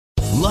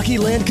Lucky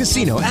Land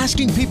Casino,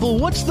 asking people,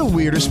 what's the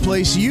weirdest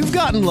place you've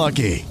gotten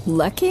lucky?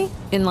 Lucky?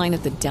 In line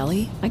at the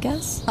deli, I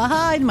guess?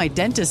 Aha, in my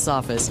dentist's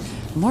office.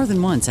 More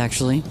than once,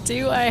 actually.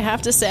 Do I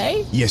have to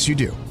say? Yes, you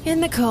do. In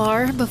the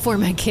car before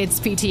my kids'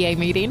 PTA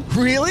meeting.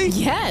 Really?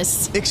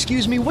 Yes.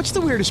 Excuse me, what's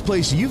the weirdest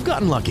place you've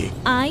gotten lucky?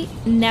 I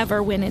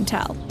never win and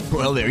tell.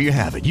 Well, there you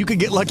have it. You can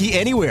get lucky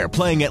anywhere,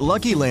 playing at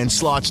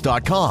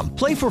LuckyLandSlots.com.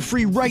 Play for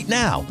free right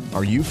now.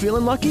 Are you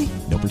feeling lucky?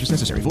 No purchase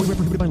necessary. Void where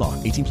prohibited by law.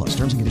 18 plus.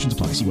 Terms and conditions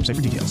apply. See website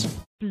for details.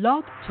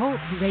 Blog Talk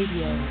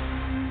Radio.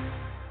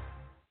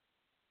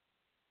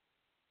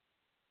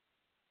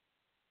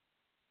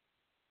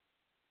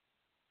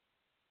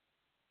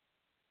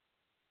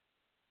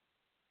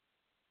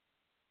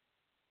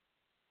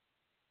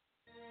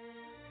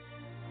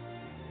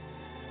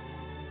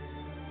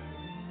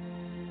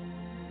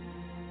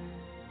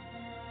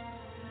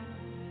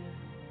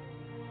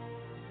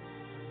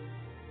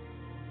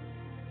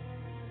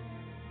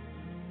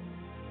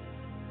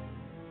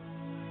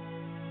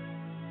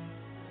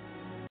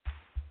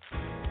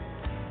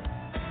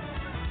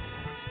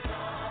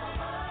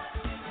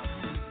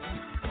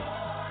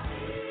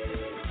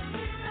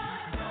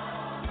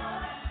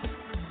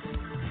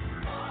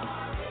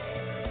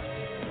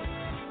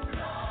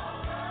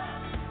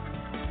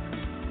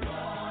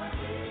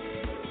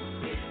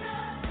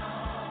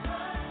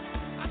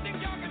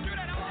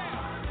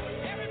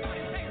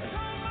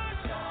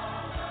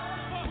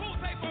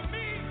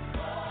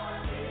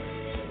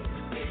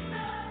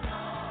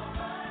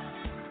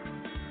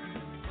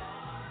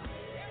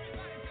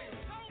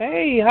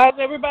 Hey, how's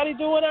everybody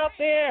doing out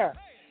there?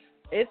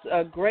 It's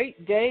a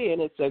great day, and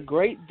it's a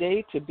great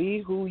day to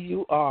be who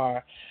you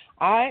are.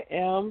 I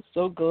am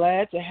so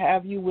glad to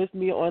have you with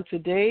me on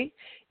today.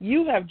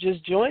 You have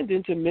just joined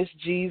into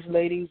MsG's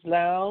Ladies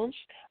Lounge.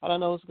 I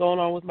don't know what's going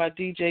on with my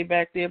DJ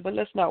back there, but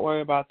let's not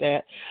worry about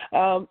that.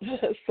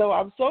 So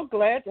I'm so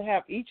glad to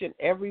have each and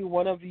every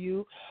one of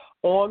you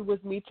on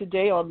with me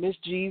today on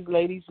MsG's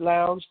Ladies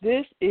Lounge.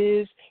 This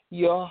is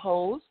your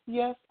host.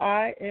 Yes,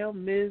 I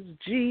am Ms.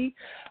 G,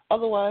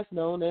 otherwise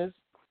known as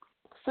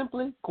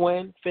simply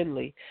Gwen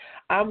Finley.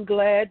 I'm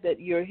glad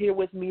that you're here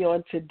with me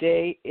on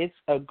today. It's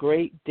a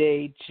great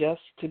day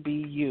just to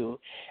be you.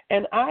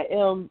 And I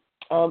am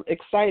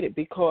excited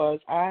because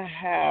I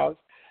have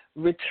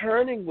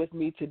returning with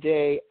me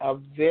today a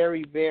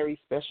very,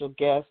 very special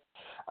guest,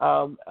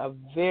 I'm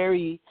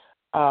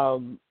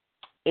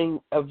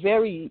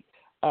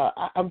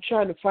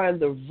trying to find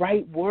the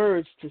right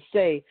words to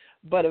say,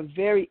 but a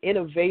very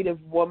innovative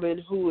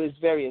woman who is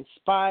very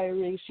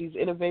inspiring. She's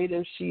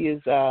innovative. She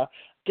is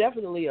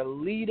definitely a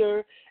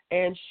leader,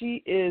 and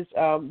she is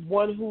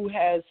one who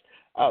has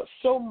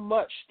so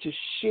much to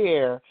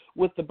share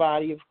with the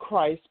body of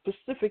Christ,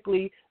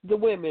 specifically the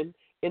women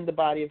in the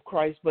body of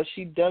Christ, but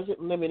she doesn't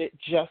limit it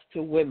just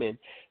to women.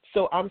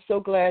 So I'm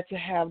so glad to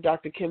have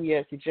Dr.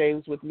 Yancey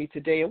James with me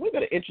today, and we're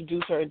going to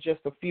introduce her in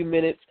just a few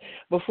minutes.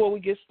 Before we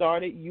get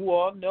started, you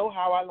all know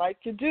how I like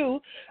to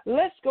do.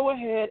 Let's go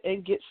ahead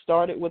and get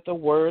started with a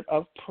word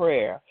of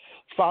prayer.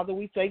 Father,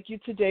 we thank you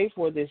today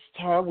for this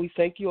time. We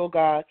thank you, oh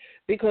God,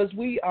 because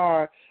we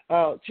are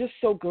just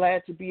so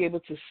glad to be able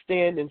to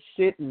stand and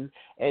sit and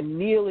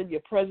kneel in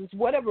your presence,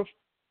 whatever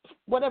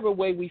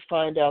way we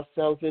find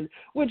ourselves in.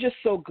 We're just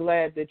so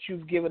glad that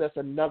you've given us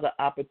another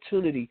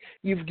opportunity.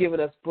 You've given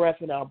us breath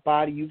in our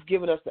body. You've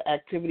given us the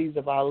activities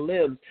of our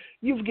limbs.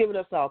 You've given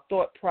us our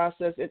thought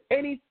process and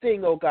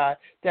anything, oh God,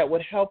 that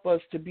would help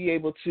us to be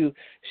able to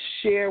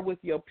share with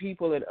your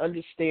people and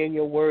understand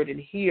your word and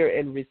hear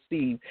and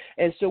receive.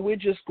 And so we're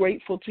just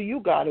grateful to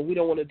you, God, and we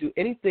don't want to do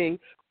anything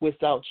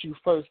without you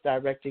first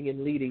directing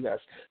and leading us.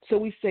 So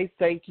we say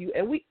thank you,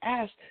 and we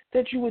ask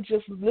that you would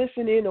just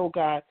listen in, oh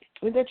God,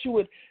 and that you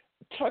would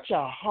touch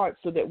our hearts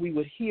so that we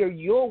would hear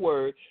your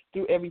word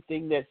through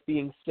everything that's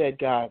being said,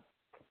 God.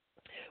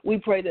 We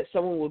pray that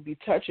someone will be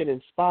touched and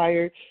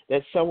inspired,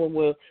 that someone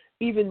will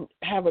even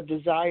have a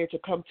desire to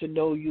come to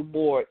know you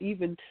more,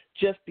 even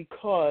just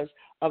because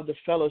of the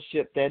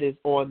fellowship that is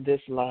on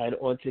this line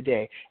on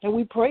today. And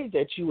we pray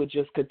that you would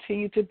just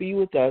continue to be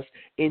with us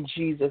in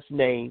Jesus'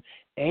 name.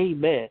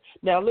 Amen.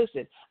 Now,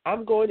 listen,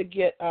 I'm going to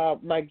get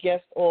my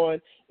guest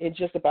on in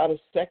just about a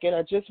second.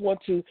 I just want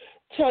to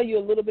tell you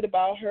a little bit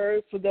about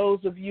her for those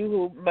of you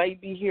who might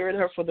be hearing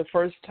her for the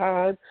first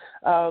time.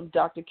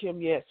 Dr.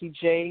 Yancey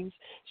James,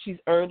 she's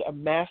earned a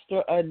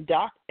Master and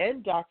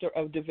Doctor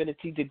of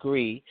Divinity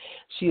degree.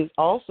 She is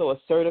also a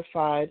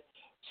certified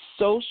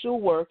social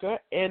worker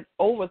and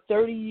over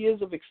 30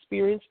 years of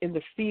experience in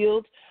the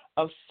field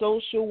of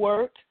social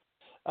work.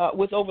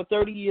 With over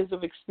 30 years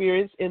of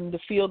experience in the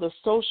field of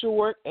social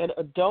work and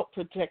adult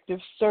protective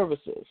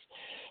services.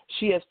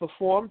 She has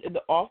performed in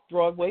the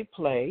Off-Broadway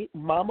play,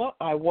 Mama,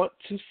 I Want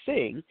to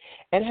Sing,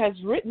 and has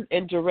written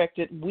and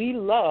directed We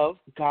Love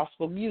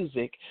Gospel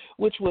Music,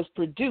 which was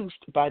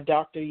produced by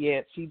Dr.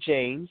 Yancey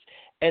James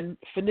and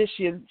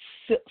Phenician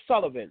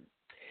Sullivan.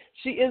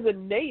 She is a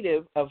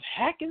native of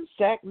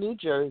Hackensack, New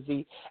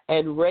Jersey,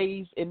 and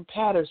raised in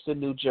Patterson,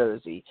 New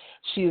Jersey.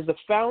 She is the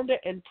founder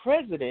and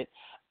president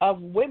of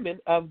Women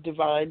of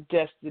Divine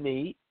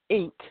Destiny,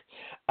 Inc.,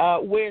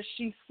 where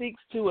she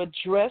seeks to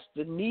address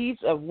the needs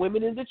of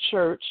women in the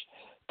church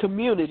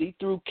community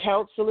through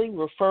counseling,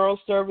 referral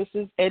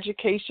services,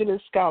 education,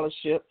 and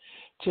scholarship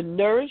to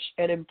nourish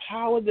and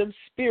empower them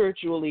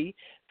spiritually,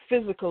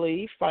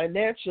 physically,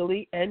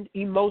 financially, and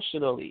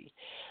emotionally.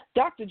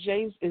 Dr.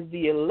 James is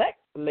the elect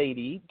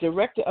lady,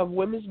 director of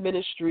Women's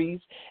Ministries,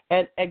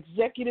 and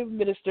executive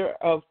minister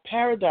of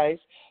Paradise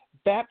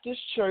Baptist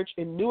Church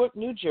in Newark,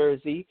 New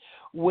Jersey,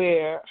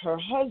 where her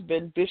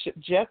husband, Bishop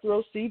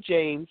Jethro C.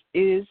 James,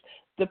 is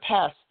the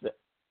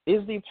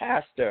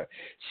pastor.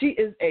 She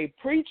is a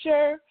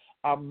preacher,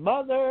 a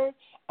mother,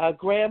 a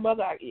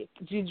grandmother.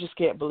 You just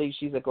can't believe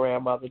she's a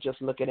grandmother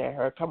just looking at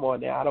her. Come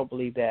on now, I don't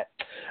believe that.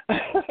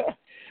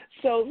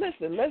 So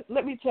listen,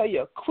 let me tell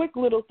you a quick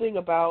little thing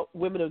about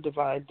Women of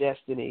Divine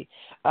Destiny.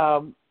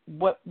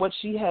 What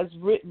she has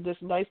written, this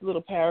nice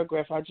little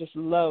paragraph, I just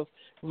love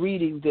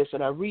reading this,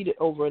 and I read it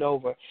over and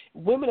over.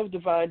 Women of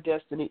Divine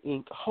Destiny,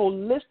 Inc.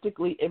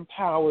 holistically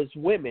empowers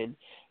women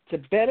to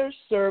better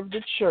serve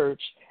the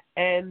church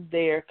and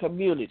their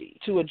community,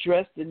 to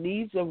address the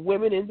needs of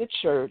women in the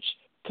church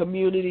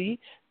community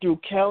through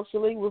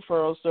counseling,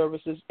 referral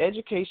services,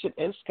 education,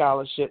 and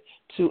scholarship,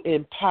 to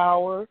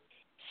empower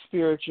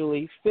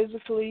spiritually,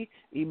 physically,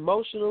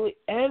 emotionally,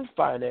 and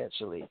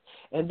financially.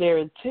 And their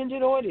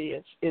intended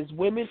audience is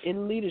women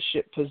in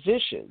leadership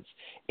positions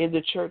in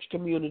the church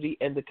community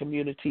and the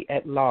community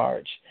at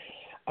large.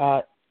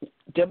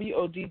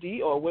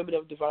 WODD, or Women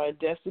of Divine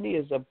Destiny,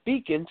 is a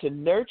beacon to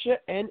nurture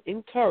and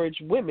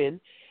encourage women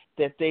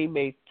that they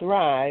may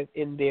thrive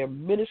in their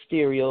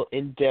ministerial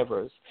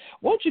endeavors.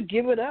 Won't you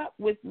give it up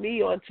with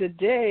me on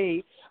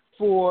today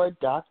for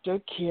Dr.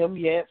 Kim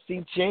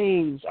Yancey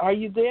James? Are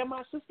you there,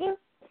 my sister?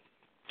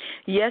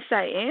 Yes,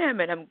 I am,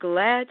 and I'm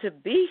glad to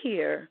be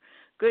here.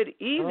 Good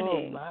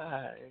evening. Oh,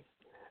 my.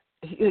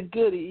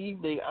 Good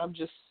evening. I'm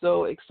just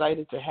so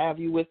excited to have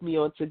you with me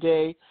on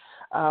today.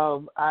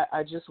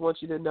 I just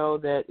want you to know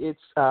that it's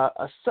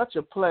such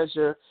a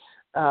pleasure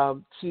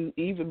to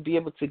even be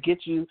able to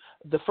get you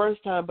the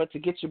first time, but to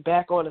get you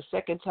back on a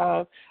second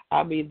time,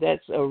 I mean,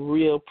 that's a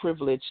real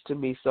privilege to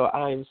me. So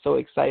I am so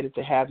excited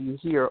to have you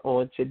here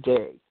on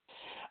today.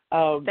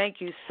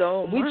 Thank you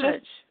so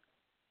much.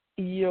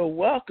 You're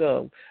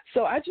welcome.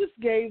 So I just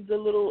gave the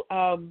little,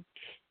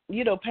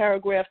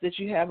 paragraph that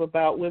you have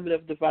about Women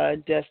of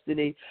Divine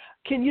Destiny.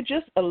 Can you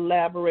just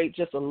elaborate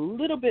just a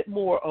little bit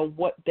more on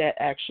what that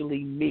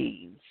actually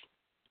means?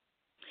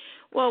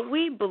 Well,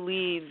 we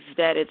believe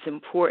that it's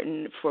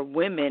important for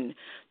women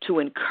to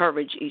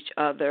encourage each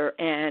other.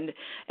 And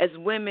as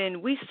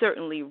women, we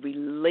certainly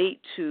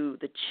relate to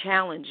the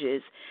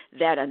challenges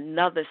that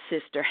another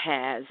sister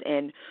has.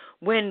 And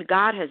when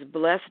God has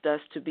blessed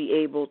us to be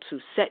able to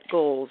set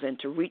goals and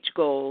to reach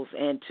goals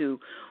and to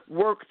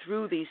work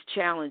through these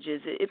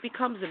challenges, it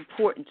becomes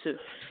important to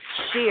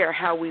share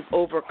how we've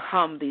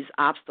overcome these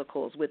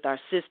obstacles with our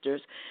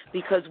sisters,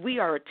 because we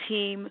are a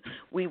team,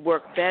 we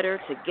work better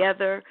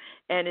together,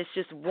 and it's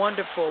just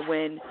wonderful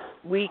when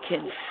we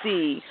can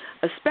see,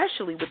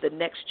 especially with the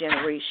next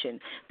generation,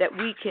 that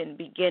we can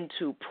begin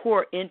to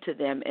pour into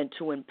them and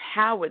to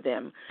empower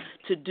them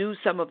to do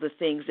some of the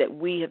things that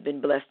we have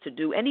been blessed to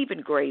do, and even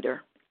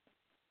greater.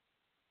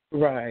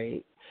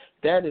 Right.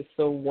 That is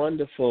so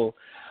wonderful.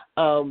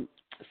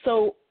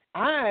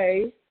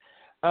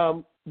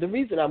 The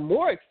reason I'm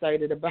more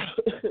excited about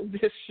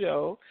this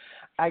show,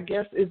 I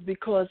guess, is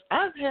because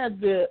I've had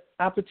the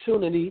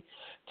opportunity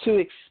to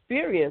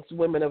experience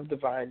Women of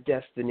Divine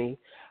Destiny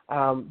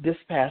this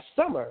past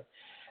summer.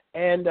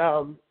 And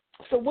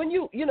so when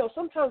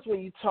sometimes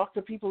when you talk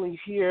to people and you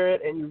hear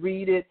it and you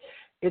read it,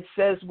 it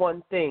says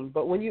one thing.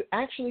 But when you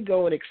actually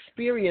go and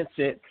experience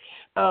it,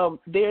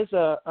 there's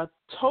a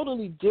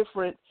totally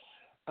different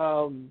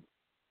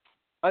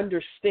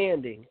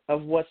understanding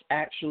of what's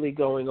actually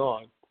going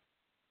on.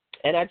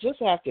 And I just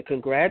have to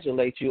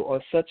congratulate you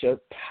on such a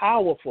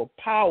powerful,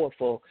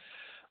 powerful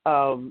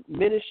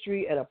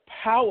ministry and a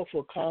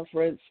powerful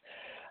conference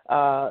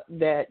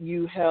that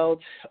you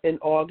held in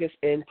August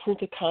in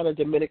Punta Cana,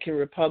 Dominican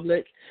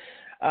Republic.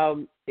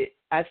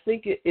 I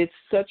think it's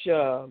such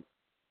a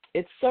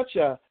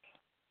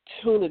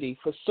opportunity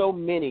for so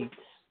many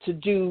to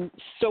do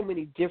so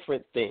many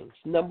different things.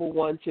 Number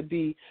one, to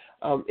be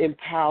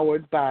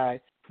empowered by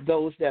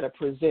those that are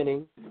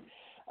presenting,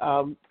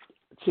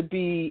 to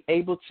be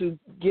able to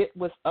get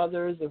with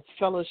others and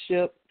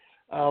fellowship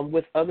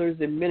with others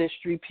in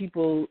ministry,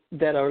 people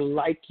that are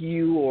like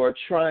you or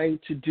trying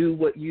to do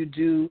what you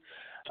do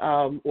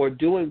or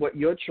doing what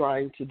you're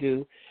trying to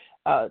do,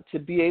 to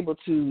be able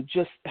to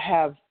just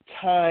have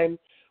time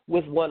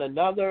with one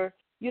another.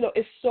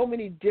 It's so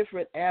many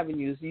different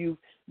avenues.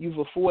 You've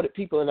afforded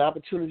people an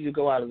opportunity to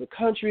go out of the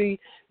country,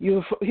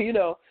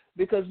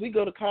 because we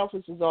go to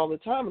conferences all the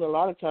time, and a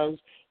lot of times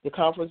the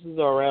conferences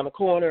are around the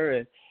corner,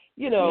 and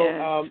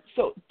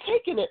so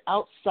taking it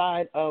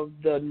outside of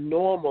the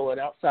normal and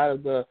outside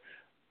of the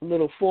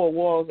little four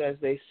walls, as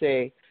they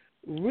say,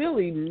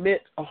 really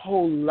meant a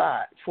whole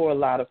lot for a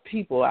lot of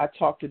people. I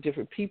talked to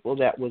different people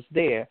that was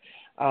there,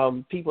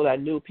 people I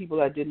knew,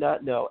 people I did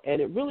not know,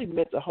 and it really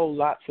meant a whole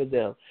lot for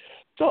them.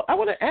 So I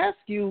want to ask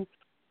you,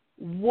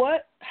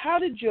 how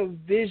did your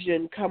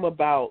vision come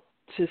about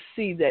to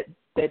see that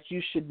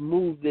you should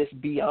move this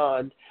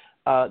beyond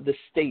the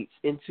States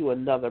into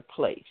another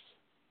place?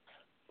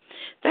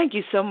 Thank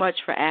you so much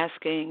for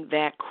asking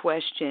that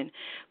question.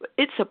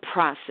 It's a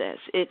process.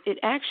 It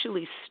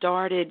actually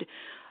started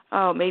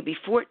maybe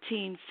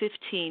 14,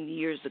 15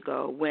 years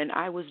ago when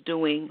I was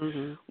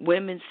doing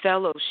women's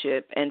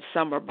fellowship and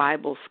summer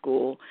Bible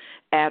school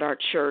at our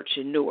church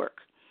in Newark.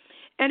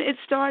 And it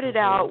started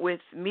out with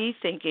me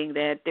thinking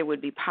that there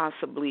would be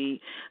possibly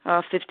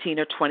 15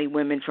 or 20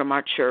 women from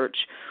our church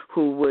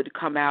who would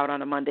come out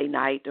on a Monday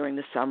night during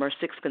the summer,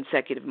 6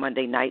 consecutive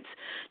Monday nights,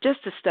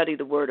 just to study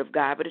the Word of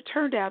God. But it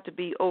turned out to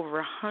be over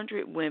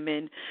 100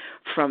 women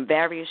from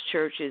various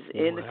churches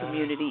in the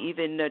community,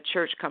 even a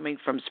church coming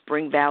from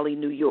Spring Valley,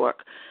 New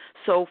York.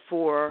 So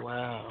for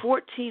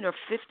 14 or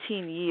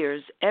 15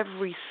 years,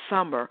 every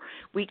summer,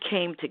 we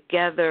came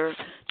together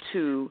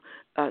to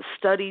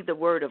study the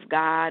Word of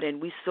God, and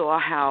we saw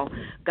how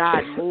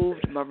God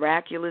moved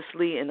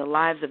miraculously in the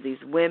lives of these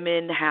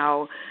women,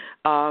 how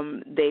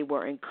they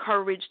were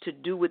encouraged to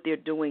do what they're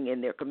doing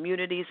in their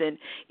communities and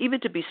even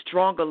to be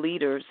stronger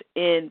leaders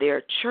in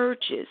their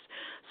churches.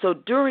 So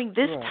during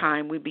this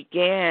time, we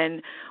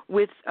began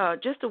with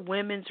just a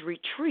women's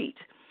retreat.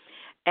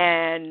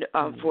 And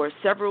for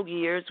several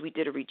years, we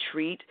did a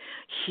retreat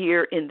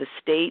here in the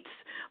States.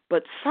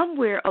 But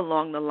somewhere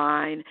along the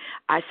line,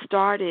 I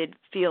started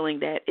feeling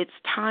that it's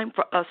time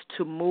for us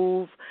to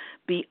move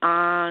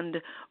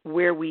beyond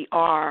where we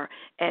are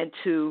and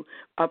to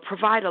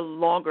provide a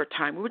longer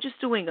time. We were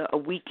just doing a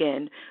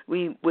weekend.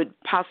 We would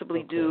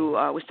possibly do,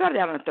 we started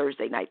out on a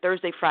Thursday night,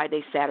 Thursday,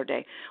 Friday,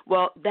 Saturday.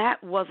 Well,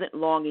 that wasn't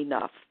long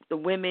enough. The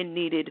women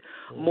needed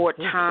more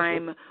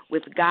time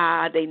with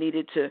God. They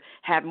needed to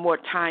have more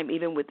time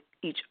even with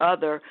each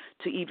other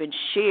to even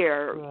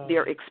share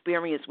their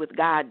experience with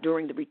God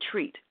during the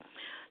retreat.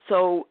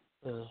 So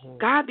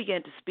God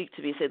began to speak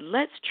to me and said,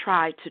 let's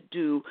try to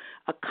do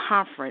a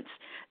conference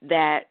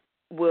that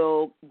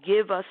will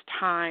give us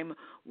time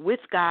with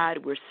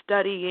God. We're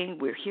studying,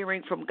 we're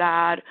hearing from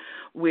God,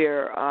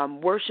 we're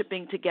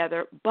worshiping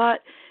together,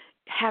 but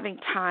having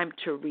time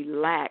to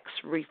relax,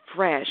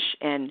 refresh,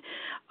 and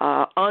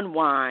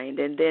unwind,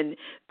 and then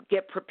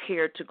get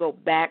prepared to go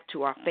back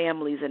to our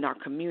families and our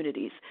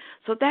communities.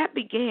 So that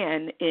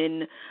began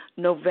in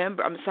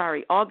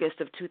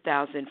August of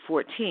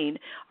 2014.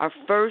 Our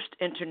first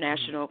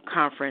international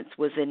conference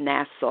was in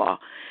Nassau.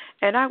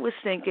 And I was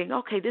thinking,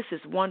 okay, this is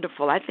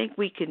wonderful. I think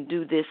we can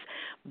do this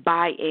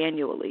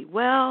biannually.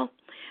 Well,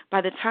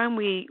 by the time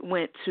we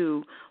went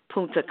to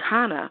Punta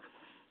Cana,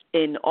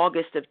 in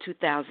August of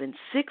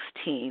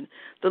 2016,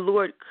 the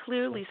Lord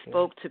clearly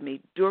spoke to me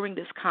during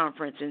this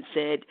conference and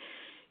said,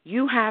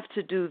 you have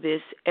to do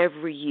this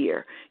every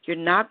year. You're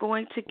not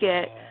going to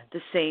get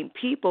the same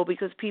people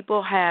because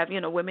people have,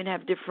 women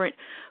have different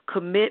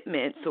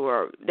commitments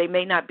or they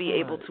may not be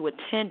able to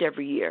attend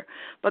every year.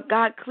 But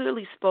God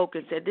clearly spoke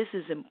and said, this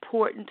is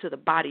important to the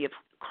body of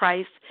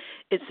Christ.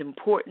 It's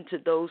important to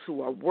those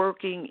who are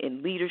working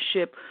in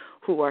leadership,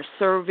 who are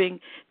serving,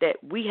 that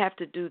we have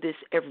to do this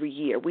every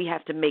year. We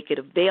have to make it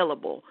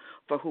available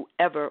for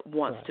whoever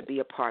wants to be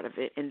a part of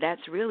it. And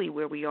that's really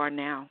where we are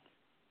now.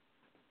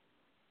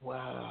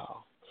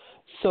 Wow.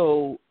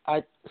 So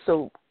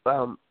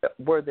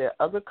were there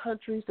other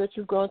countries that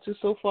you've gone to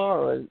so far,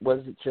 or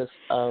was it just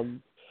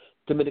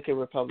Dominican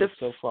Republic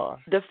so far?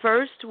 The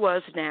first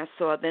was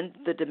Nassau, then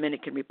the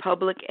Dominican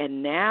Republic,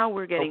 and now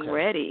we're getting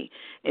ready.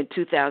 In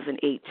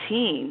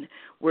 2018,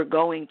 we're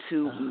going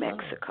to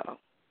Mexico.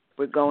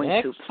 We're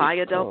going to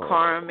Playa del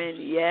Carmen.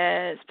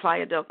 Yes,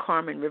 Playa del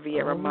Carmen,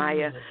 Riviera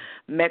Maya,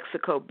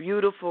 Mexico.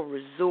 Beautiful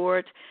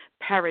resort,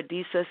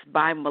 Paradisus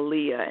by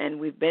Malia. And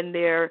we've been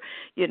there,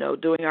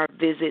 doing our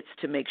visits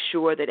to make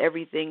sure that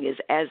everything is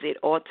as it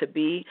ought to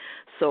be.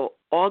 So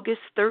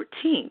August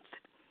 13th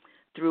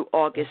through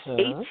August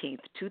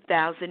 18th,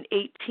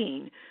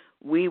 2018,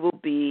 we will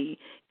be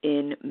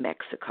in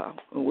Mexico.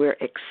 We're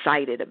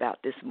excited about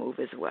this move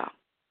as well.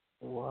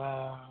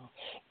 Wow.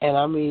 And,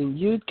 I mean,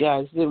 you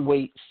guys didn't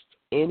waste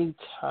any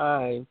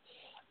time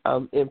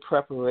in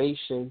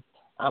preparation.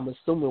 I'm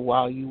assuming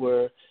while you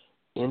were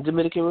in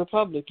Dominican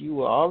Republic, you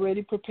were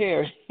already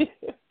prepared.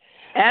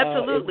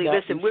 Absolutely.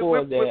 Listen,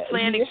 we're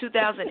planning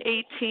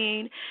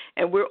 2018,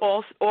 and we're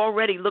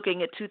already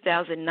looking at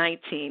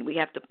 2019. We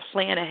have to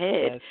plan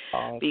ahead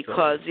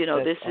because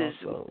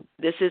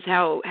this is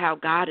how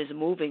God is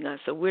moving us.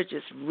 So we're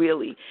just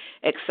really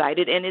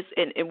excited,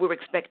 and we're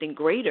expecting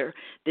greater.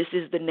 This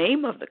is the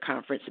name of the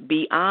conference,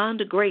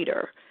 Beyond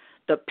Greater,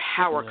 the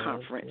Power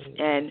Conference,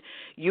 and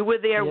you were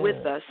there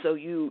with us, so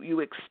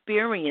you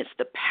experienced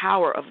the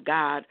power of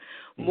God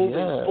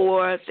moving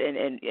forth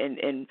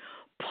and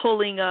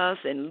pulling us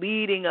and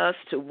leading us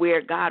to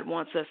where God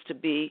wants us to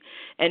be.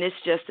 And it's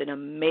just an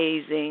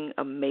amazing,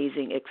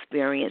 amazing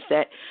experience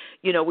that,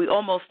 we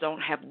almost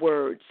don't have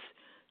words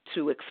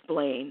to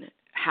explain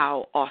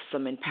how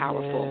awesome and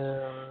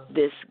powerful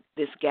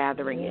this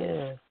gathering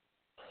is.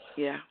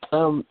 Yeah.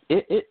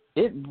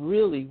 It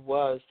really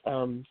was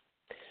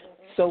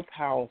so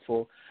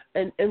powerful.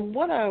 And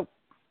one of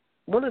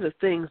the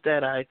things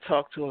that I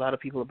talk to a lot of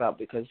people about,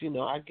 because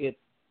I get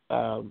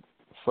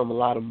from a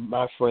lot of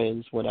my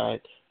friends when I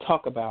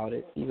talk about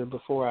it, even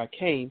before I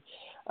came,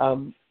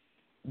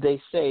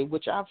 they say,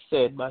 which I've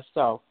said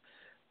myself,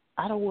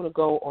 I don't want to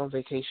go on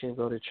vacation and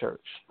go to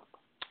church.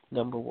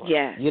 Number one,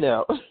 yeah.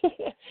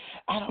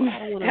 I don't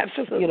want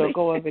to,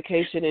 go on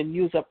vacation and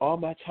use up all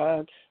my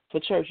time for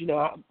church.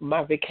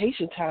 My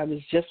vacation time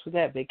is just for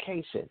that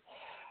vacation.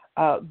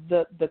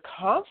 The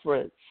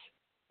conference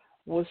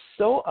was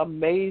so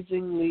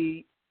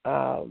amazingly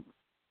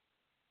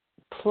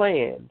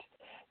planned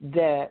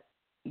that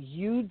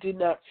you did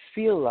not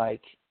feel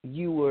like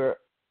you were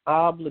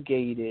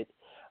obligated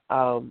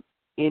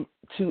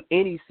to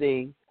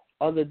anything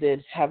other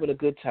than having a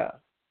good time.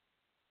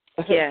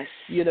 Yes.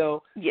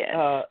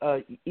 Yes.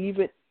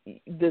 Even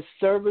the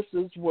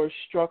services were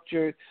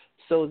structured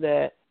so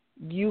that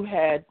you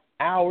had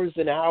hours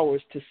and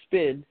hours to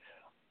spend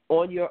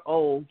on your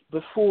own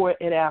before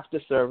and after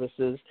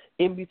services,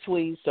 in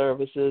between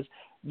services.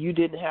 You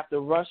didn't have to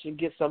rush and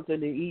get something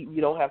to eat.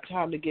 You don't have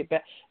time to get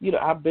back.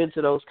 I've been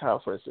to those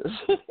conferences.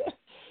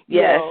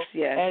 Yes,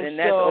 and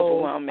that's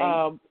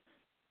overwhelming.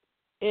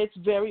 It's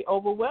very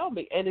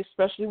overwhelming, and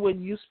especially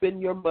when you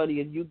spend your money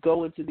and you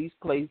go into these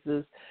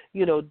places,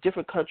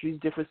 different countries,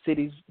 different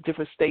cities,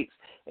 different states,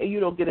 and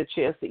you don't get a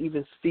chance to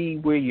even see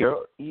where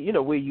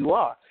where you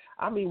are.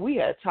 I mean, we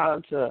had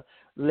time to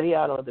lay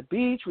out on the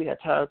beach. We had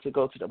time to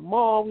go to the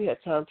mall. We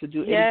had time to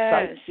do any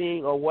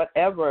sightseeing or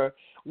whatever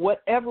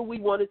we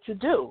wanted to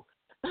do.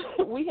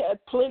 We had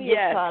plenty of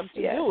time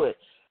to do it.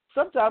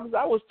 Sometimes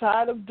I was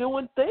tired of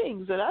doing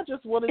things, and I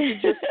just wanted to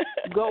just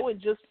go and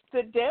just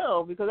sit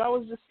down because I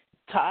was just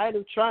tired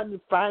of trying to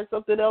find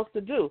something else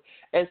to do.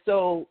 And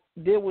so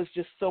there was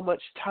just so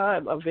much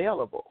time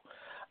available,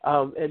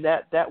 and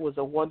that was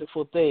a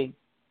wonderful thing.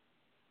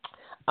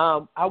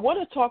 I want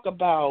to talk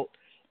about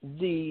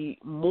the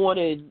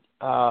morning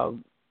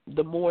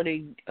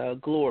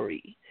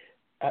glory.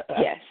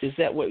 Yes. Is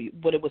that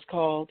what it was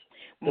called?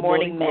 The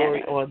morning glory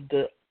manna. On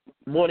the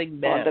morning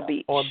manna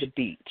on the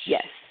beach.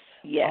 Yes.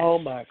 Oh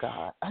my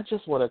God! I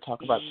just want to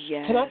talk about.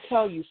 Yes. Can I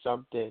tell you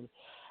something?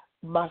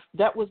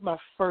 That was my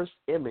first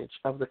image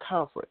of the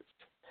conference.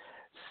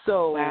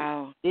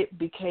 So It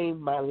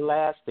became my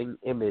lasting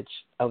image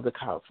of the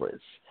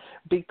conference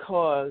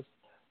because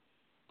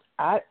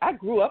I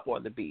grew up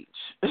on the beach.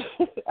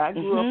 I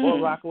grew up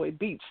on Rockaway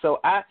Beach. So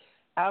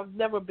I've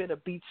never been a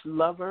beach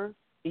lover,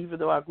 even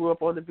though I grew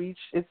up on the beach.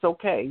 It's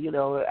okay.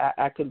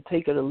 I could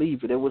take it or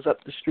leave it. It was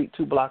up the street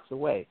 2 blocks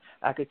away.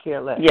 I could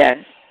care less. Yes.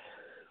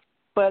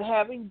 But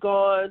having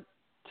gone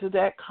to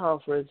that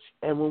conference,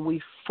 and when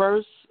we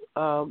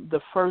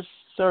the first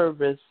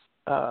service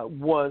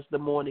was the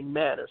morning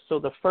manna. So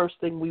the first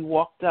thing we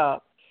walked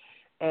up,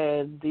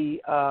 and the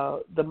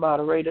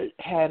moderator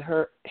had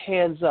her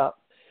hands up,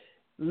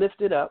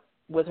 lifted up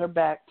with her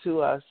back to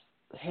us,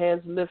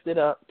 hands lifted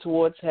up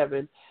towards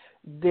heaven.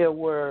 There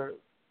were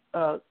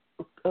a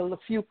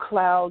few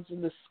clouds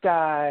in the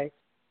sky,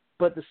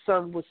 but the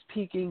sun was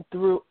peeking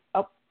through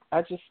up.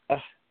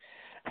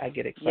 I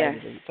get excited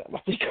every time I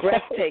think about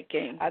it.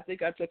 Breathtaking. I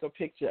think I took a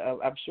picture of.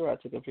 I'm sure I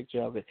took a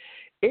picture of it.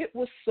 It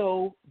was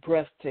so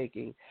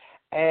breathtaking,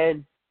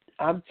 and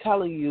I'm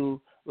telling you,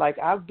 like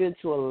I've been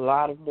to a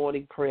lot of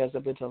morning prayers.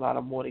 I've been to a lot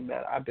of morning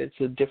manna. I've been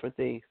to different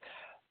things,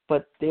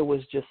 but there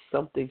was just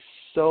something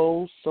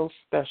so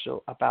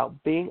special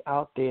about being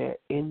out there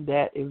in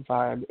that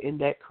environment, in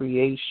that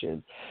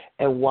creation,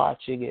 and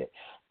watching it.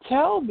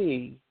 Tell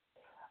me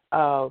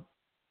how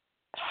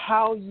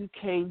you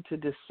came to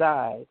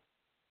decide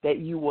that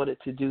you wanted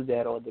to do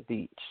that on the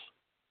beach.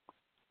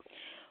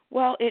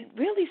 Well, it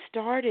really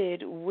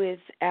started with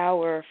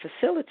our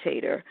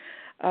facilitator,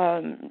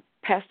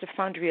 Pastor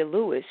Fondria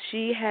Lewis.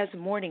 She has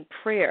morning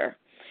prayer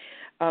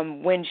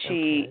when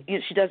she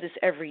does this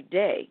every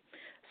day.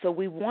 So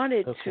we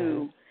wanted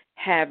to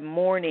have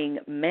morning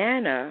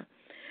manna,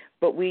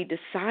 but we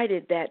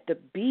decided that the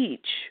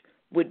beach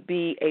would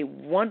be a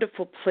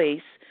wonderful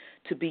place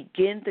to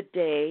begin the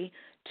day,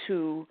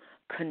 to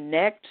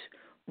connect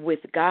with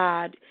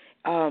God,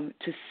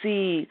 to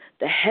see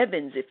the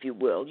heavens, if you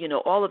will,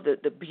 all of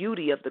the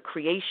beauty of the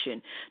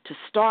creation, to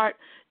start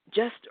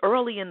just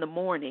early in the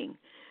morning,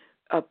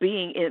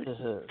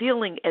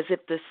 feeling as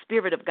if the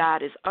Spirit of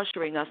God is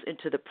ushering us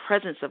into the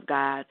presence of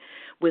God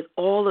with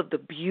all of the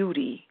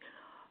beauty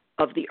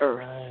of the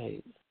earth.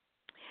 Right.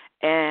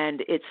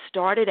 And it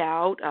started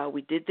out,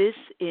 we did this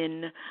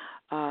in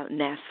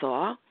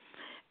Nassau,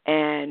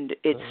 and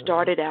it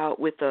started out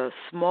with a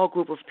small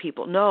group of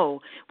people. No,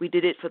 we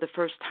did it for the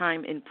first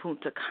time in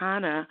Punta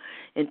Cana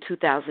in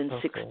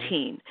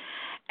 2016.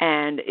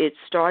 And it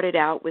started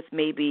out with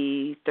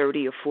maybe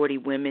 30 or 40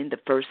 women the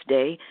first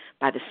day.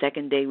 By the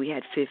second day, we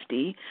had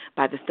 50.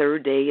 By the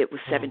third day, it was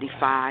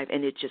 75,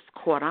 and it just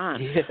caught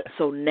on. Yeah.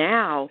 So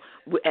now,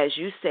 as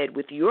you said,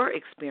 with your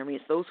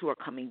experience, those who are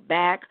coming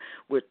back,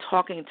 we're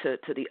talking to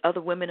the other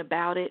women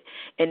about it,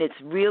 and it's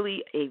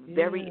really a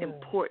very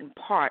important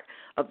part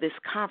of this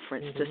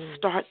conference to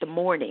start the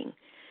morning,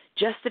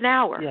 just an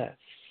hour. Yes.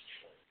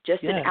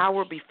 Just an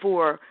hour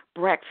before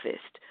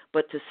breakfast,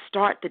 but to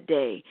start the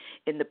day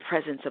in the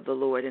presence of the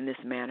Lord in this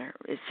manner.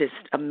 It's just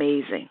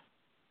amazing.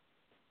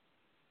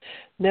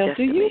 Now, just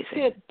do you amazing.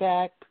 get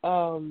back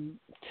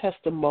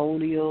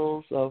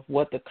testimonials of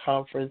what the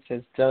conference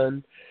has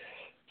done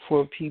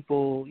for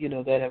people,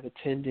 that have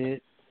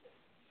attended?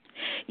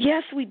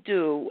 Yes, we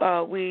do.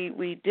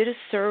 We did a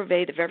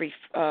survey the very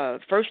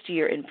first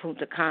year in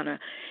Punta Cana,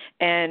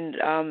 and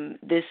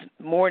this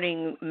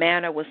morning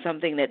manna was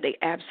something that they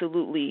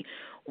absolutely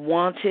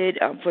wanted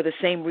for the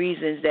same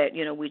reasons that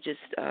we just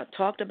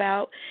talked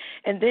about.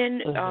 And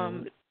then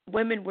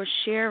women were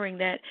sharing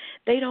that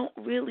they don't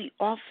really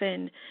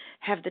often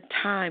have the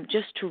time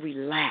just to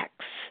relax,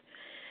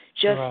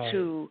 just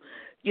to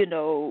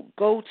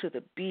go to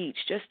the beach,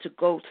 just to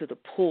go to the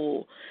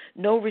pool,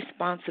 no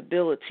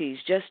responsibilities,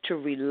 just to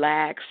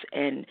relax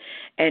and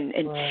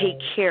take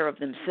care of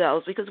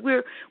themselves, because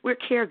we're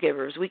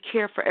caregivers. We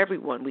care for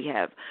everyone. We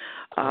have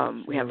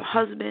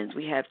husbands,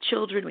 we have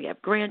children, we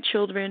have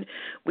grandchildren,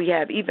 we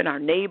have even our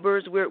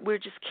neighbors. We're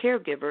just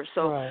caregivers.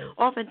 So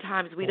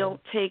oftentimes we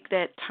don't take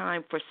that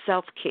time for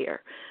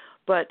self-care.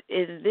 But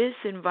in this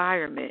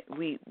environment,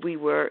 we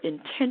were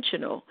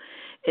intentional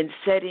in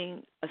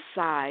setting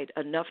aside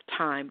enough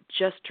time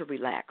just to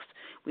relax.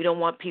 We don't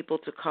want people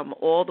to come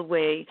all the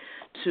way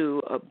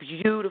to a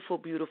beautiful,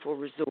 beautiful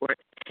resort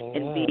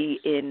and be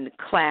in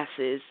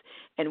classes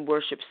and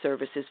worship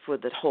services for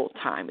the whole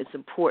time. It's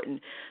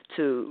important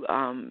to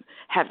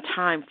have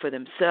time for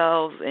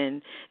themselves,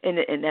 and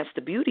that's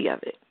the beauty of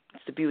it.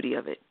 It's the beauty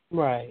of it.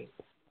 Right.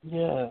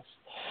 Yes.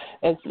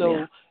 And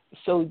so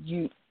so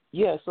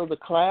the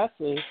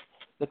classes,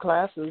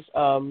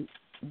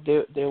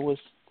 there was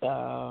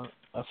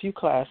a few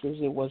classes.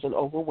 It wasn't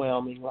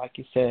overwhelming, like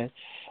you said,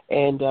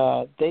 and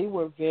they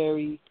were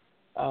very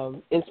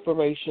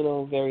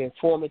inspirational, very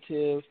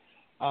informative.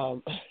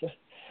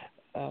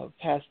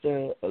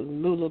 Pastor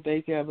Lula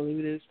Baker, I believe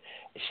it is,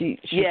 she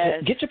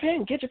said, get your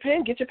pen.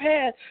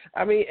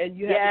 I mean, and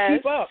you have to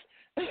keep up.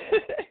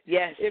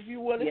 Yes. If you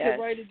wanted to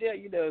write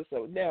it down,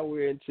 so now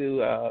we're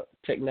into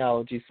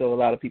technology, so a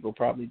lot of people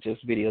probably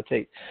just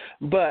videotape.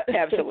 But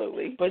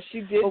absolutely. But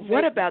she did. But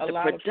what about the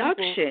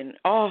production?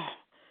 The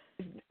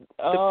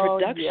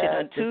production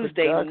on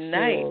Tuesday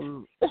night.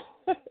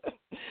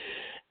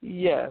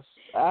 Yes.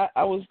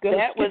 I was going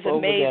to skip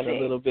over that a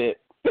little bit.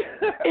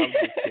 I'm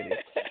just kidding.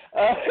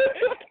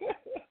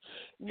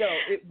 No,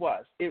 it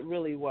was. It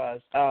really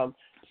was.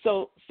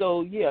 So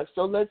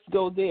let's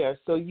go there.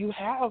 So you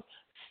have,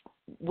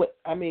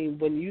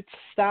 when you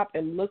stop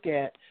and look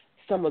at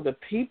some of the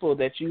people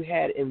that you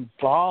had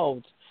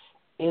involved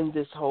in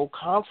this whole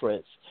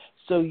conference,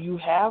 so you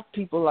have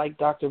people like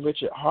Dr.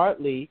 Richard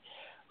Hartley,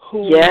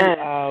 who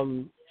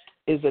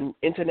is an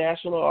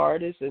international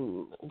artist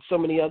and so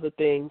many other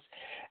things,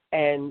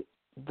 and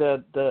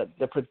the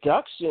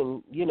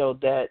production,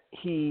 that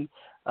he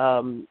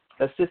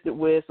assisted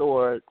with,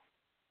 or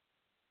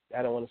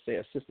I don't want to say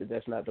assisted,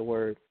 that's not the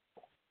word.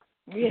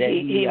 Yeah,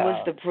 he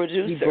was the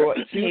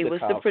producer. He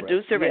was the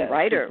producer and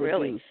writer,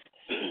 really.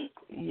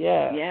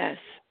 Yeah. Yes.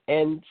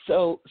 And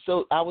so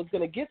I was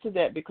going to get to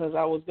that because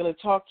I was going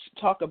to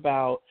talk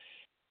about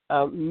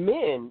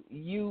men.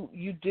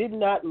 You did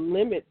not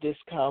limit this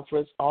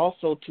conference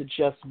also to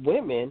just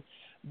women,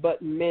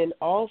 but men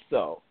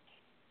also.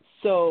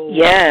 So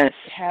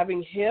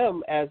having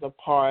him as a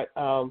part,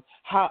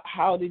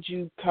 how did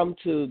you come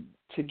to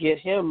get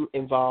him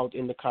involved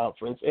in the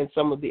conference? And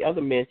some of the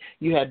other men,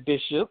 you had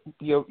Bishop,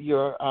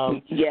 your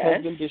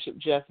husband, Bishop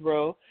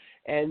Jethro,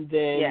 and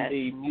then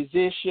the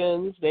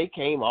musicians, they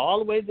came all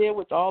the way there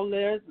with all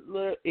their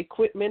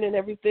equipment and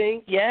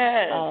everything.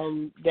 Yes.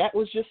 That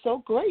was just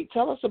so great.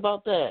 Tell us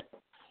about that.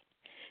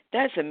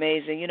 That's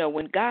amazing.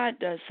 When God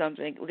does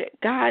something,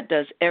 God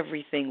does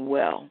everything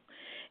well.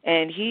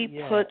 And he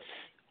puts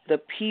the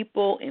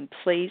people in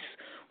place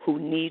who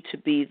need to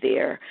be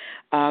there.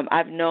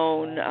 I've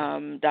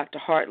known Dr.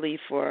 Hartley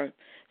for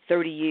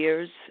 30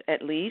 years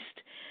at least.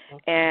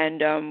 Okay.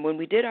 And when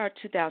we did our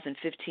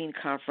 2015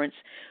 conference,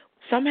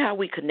 somehow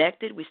we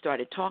connected. We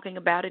started talking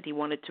about it. He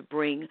wanted to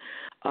bring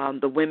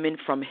the women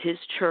from his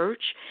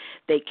church.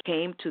 They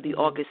came to the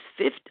August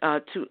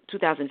 5th,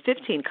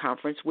 2015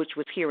 conference, which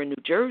was here in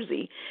New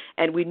Jersey,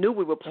 and we knew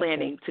we were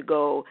planning to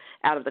go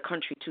out of the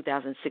country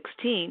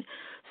 2016.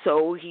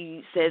 So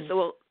he says,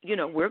 well,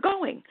 we're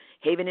going.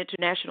 Haven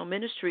International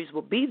Ministries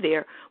will be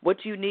there. What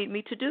do you need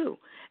me to do?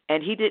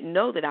 And he didn't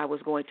know that I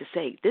was going to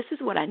say, this is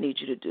what I need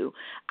you to do.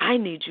 I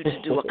need you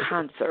to do a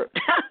concert.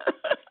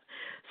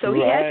 So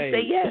he had to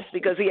say yes,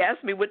 because he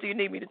asked me, what do you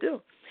need me to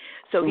do?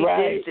 So he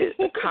did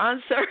the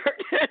concert.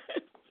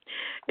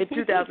 in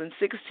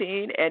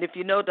 2016. And if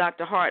you know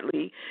Dr.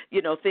 Hartley,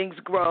 you know, things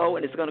grow,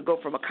 and it's going to go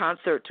from a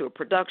concert to a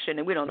production,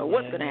 and we don't know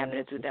what's going to happen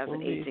in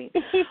 2018.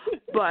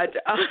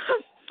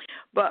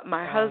 But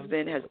my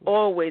husband has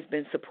always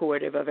been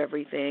supportive of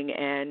everything,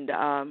 and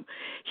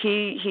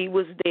he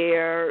was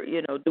there,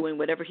 you know, doing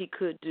whatever he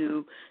could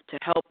do to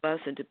help us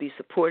and to be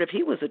supportive.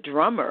 He was a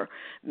drummer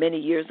many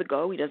years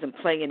ago. He doesn't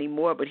play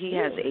anymore, but he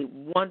has a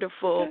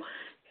wonderful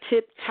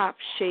tip-top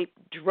shaped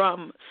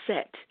drum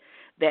set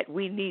that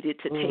we needed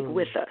to take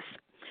with us.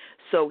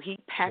 So he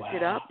packed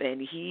it up, and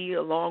he,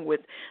 along with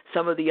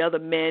some of the other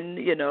men,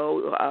 you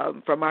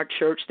know, from our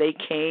church, they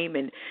came,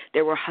 and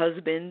there were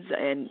husbands,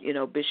 and, you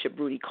know, Bishop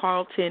Rudy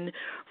Carlton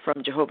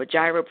from Jehovah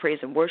Jireh Praise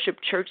and Worship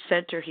Church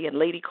Center, he and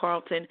Lady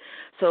Carlton.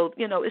 So,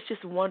 you know, it's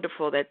just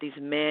wonderful that these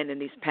men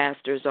and these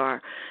pastors are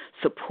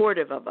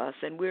supportive of us,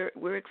 and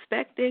we're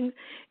expecting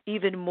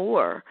even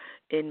more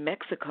in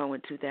Mexico in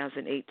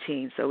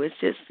 2018. So it's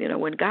just, you know,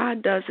 when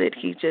God does it,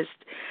 he just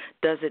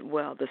does it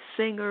well. The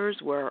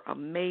singers were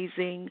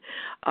amazing.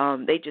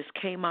 They just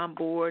came on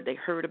board. They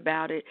heard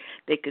about it.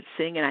 They could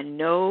sing. And I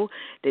know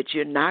that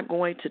you're not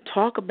going to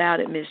talk about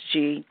it, Miss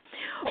G,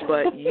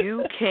 but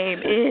you came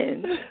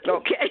in,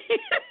 okay?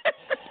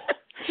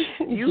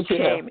 You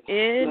came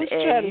in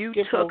and you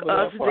took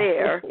us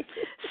there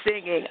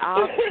singing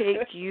I'll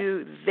Take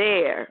You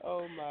There,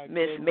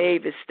 Miss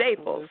Mavis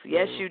Staples.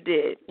 Yes, you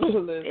did.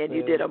 And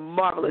you did a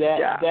marvelous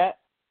job.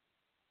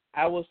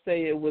 I will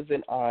say it was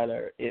an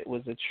honor. It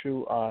was a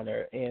true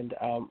honor. And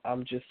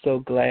I'm just so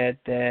glad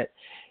that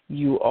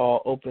you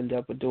all opened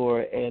up a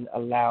door and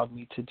allowed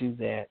me to do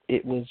that.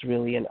 It was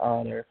really an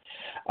honor.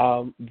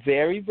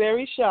 Very,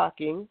 very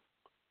shocking.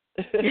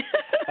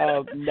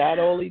 Not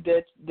only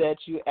that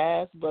you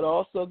asked, but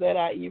also that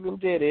I even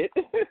did it.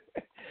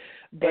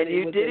 But and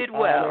you did it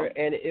well.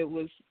 And it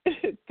was,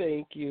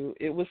 thank you.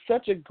 It was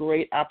such a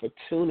great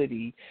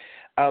opportunity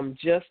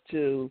just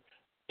to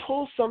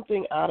pull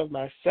something out of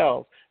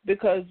myself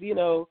because, you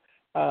know,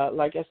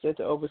 like I said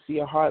to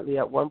Overseer Hartley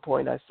at one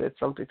point, I said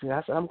something to him.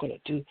 I said, I'm going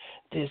to do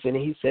this. And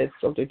he said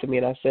something to me,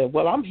 and I said,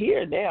 well, I'm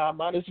here now. I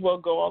might as well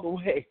go all the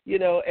way, you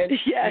know. And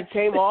you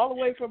came all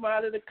the way from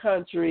out of the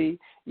country.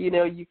 You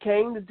know, you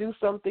came to do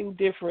something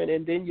different,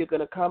 and then you're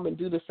going to come and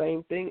do the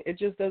same thing. It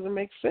just doesn't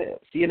make sense,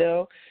 you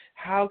know.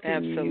 How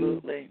can you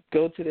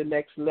go to the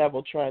next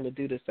level trying to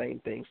do the same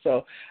thing?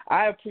 So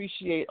I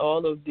appreciate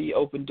all of the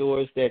open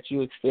doors that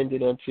you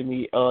extended onto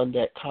me on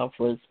that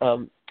conference.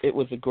 It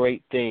was a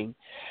great thing.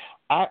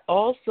 I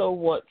also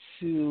want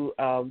to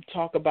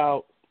talk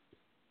about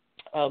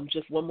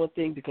just one more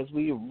thing because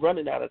we're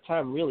running out of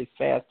time really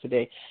fast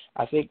today.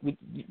 I think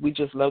we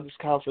just love this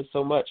conference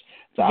so much.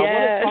 So I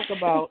want to talk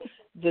about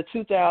the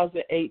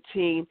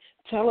 2018.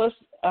 Tell us,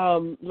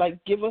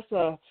 give us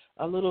a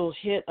little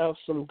hint of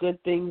some good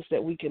things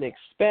that we can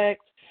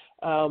expect,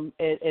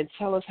 and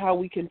tell us how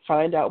we can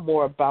find out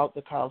more about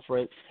the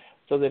conference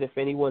so that if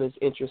anyone is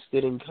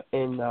interested in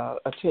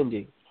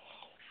attending.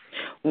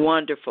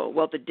 Wonderful.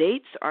 Well, the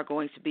dates are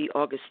going to be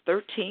August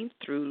 13th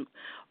through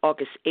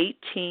August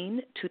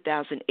 18,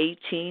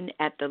 2018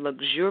 at the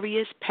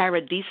luxurious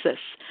Paradisus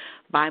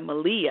by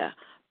Malia,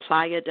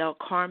 Playa del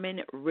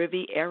Carmen,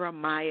 Riviera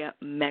Maya,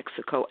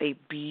 Mexico. A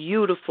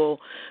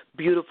beautiful,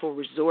 beautiful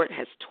resort.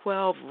 Has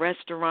 12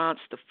 restaurants.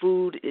 The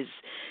food is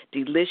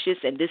delicious,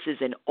 and this is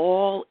an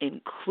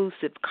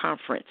all-inclusive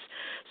conference.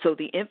 So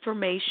the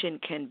information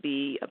can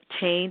be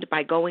obtained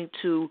by going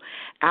to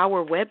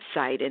our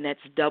website, and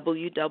that's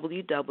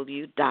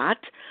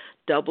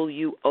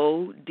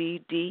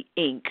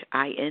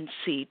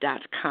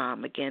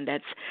www.woddinc.com. Again,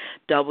 that's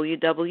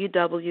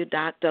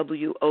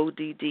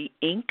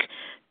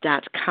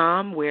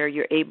www.woddinc.com, where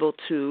you're able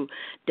to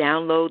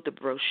download the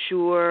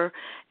brochure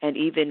and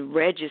even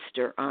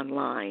register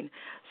online.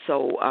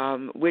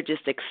 So we're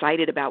just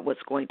excited about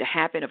what's going to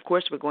happen. Of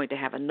course, we're going to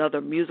have another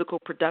musical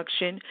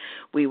production.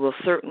 We will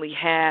certainly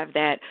have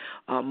that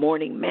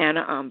morning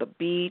manna on the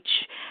beach,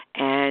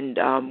 and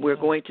we're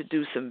going to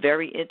do some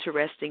very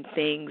interesting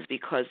things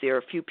because there are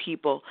a few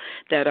people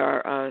that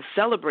are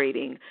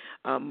celebrating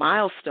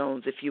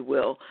milestones, if you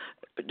will,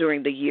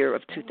 during the year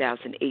of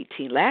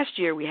 2018. Last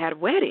year we had a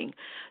wedding,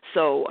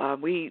 so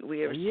we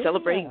are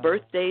celebrating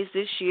birthdays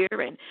this year,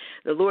 and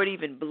the Lord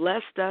even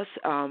blessed us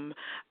on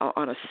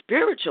a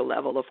spiritual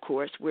level, of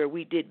course, where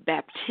we did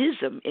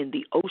baptism in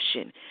the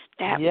ocean.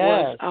 That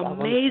was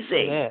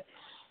amazing.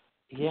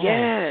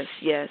 Yes.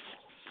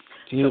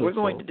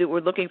 Beautiful. So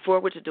we're looking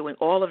forward to doing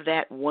all of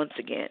that once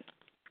again.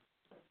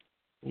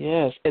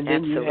 Yes, and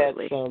then you had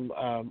some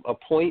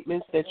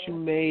appointments that you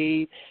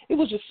made. It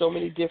was just so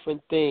many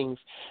different things.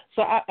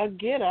 So, I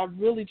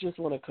really just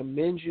want to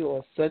commend you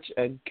on such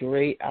a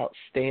great,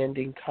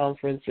 outstanding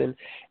conference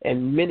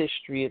and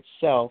ministry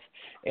itself.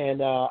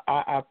 And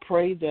I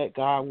pray that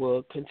God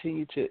will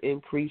continue to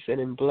increase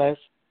and bless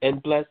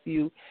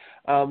you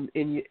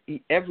in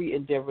every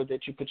endeavor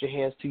that you put your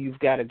hands to. You've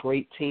got a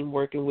great team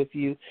working with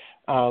you.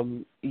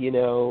 You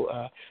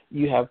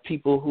have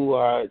people who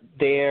are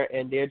there,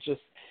 and they're just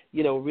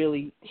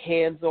really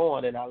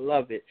hands-on, and I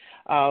love it.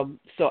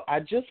 So I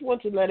just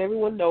want to let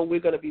everyone know we're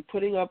going to be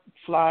putting up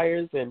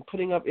flyers and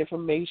putting up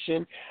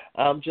information.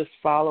 Just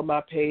follow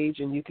my page,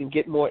 and you can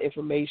get more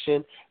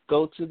information.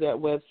 Go to that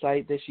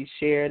website that she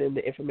shared and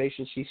the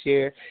information she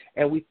shared.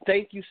 And we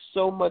thank you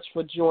so much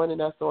for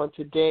joining us on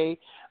today.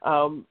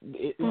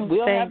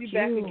 We'll have you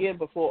back again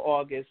before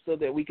August so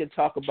that we can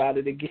talk about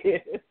it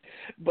again.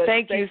 But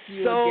thank you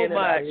so again,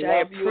 much.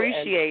 I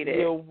appreciate it.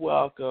 You're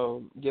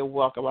welcome. You're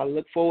welcome. I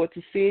look forward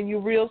to seeing you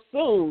real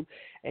soon.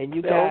 And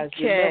you guys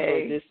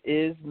remember, this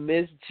is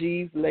Miss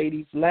G's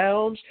Ladies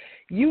Lounge.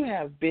 You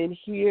have been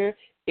here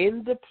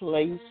in the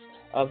place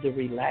of the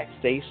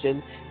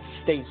relaxation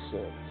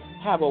station.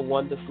 Have a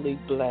wonderfully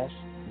blessed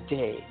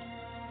day.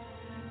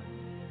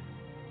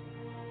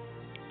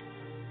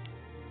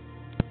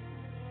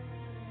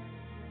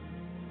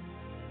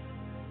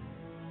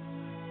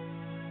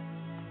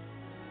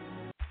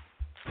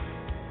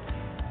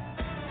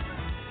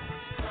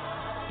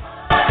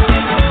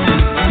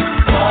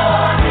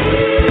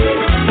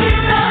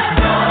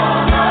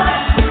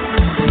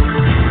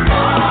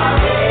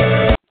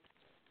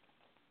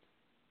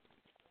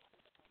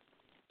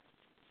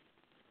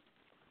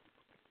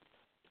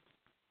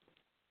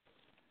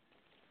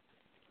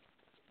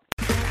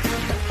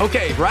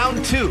 Okay,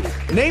 round two.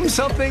 Name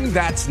something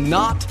that's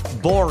not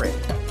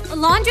boring. A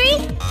laundry?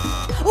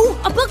 Ooh,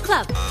 a book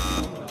club.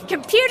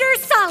 Computer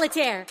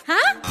solitaire,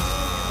 huh?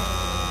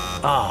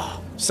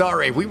 Ah,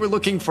 sorry, we were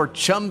looking for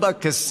Chumba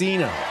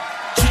Casino.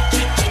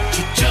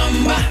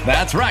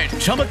 That's right,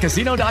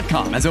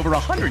 ChumbaCasino.com has over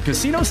 100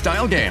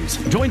 casino-style games.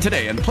 Join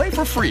today and play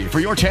for free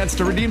for your chance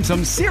to redeem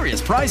some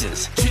serious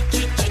prizes.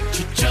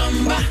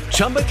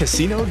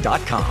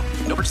 ChumbaCasino.com.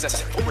 No purchase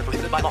necessary. Void where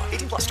prohibited by law.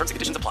 18+ terms and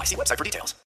conditions apply. See website for details.